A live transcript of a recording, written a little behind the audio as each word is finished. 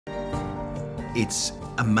It's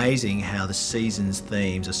amazing how the season's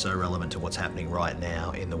themes are so relevant to what's happening right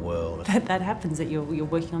now in the world. That happens, that you're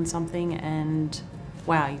working on something and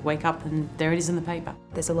wow, you wake up and there it is in the paper.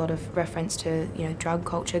 There's a lot of reference to, drug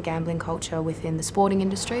culture, gambling culture within the sporting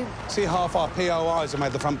industry. See, half our POIs have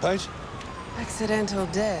made the front page. Accidental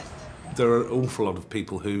death. There are an awful lot of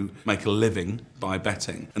people who make a living by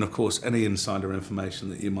betting, and of course any insider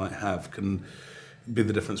information that you might have can be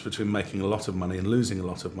the difference between making a lot of money and losing a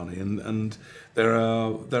lot of money, and there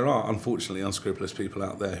are unfortunately unscrupulous people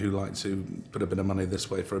out there who like to put a bit of money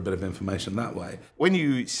this way for a bit of information that way. When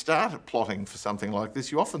you start plotting for something like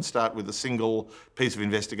this, you often start with a single piece of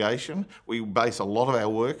investigation. We base a lot of our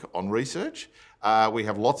work on research. We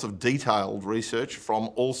have lots of detailed research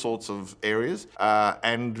from all sorts of areas,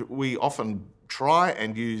 and we often try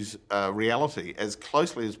and use reality as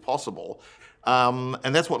closely as possible.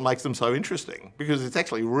 And that's what makes them so interesting, because it's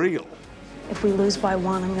actually real. If we lose by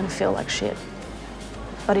 1, I'm going to feel like shit.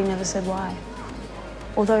 But he never said why.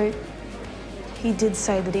 Although he did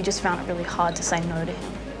say that he just found it really hard to say no to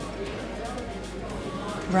him.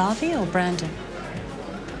 Ravi or Brandon?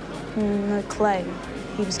 No, Clay.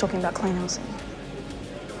 He was talking about Clay Nelson.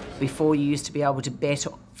 Before you used to be able to bet,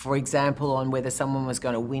 for example, on whether someone was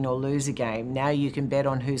going to win or lose a game. Now you can bet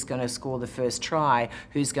on who's going to score the first try,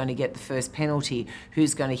 who's going to get the first penalty,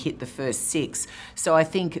 who's going to hit the first 6. So I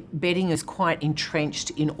think betting is quite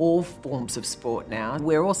entrenched in all forms of sport now.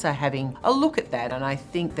 We're also having a look at that, and I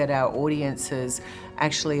think that our audiences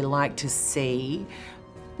actually like to see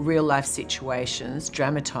real life situations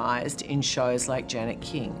dramatised in shows like Janet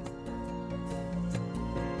King.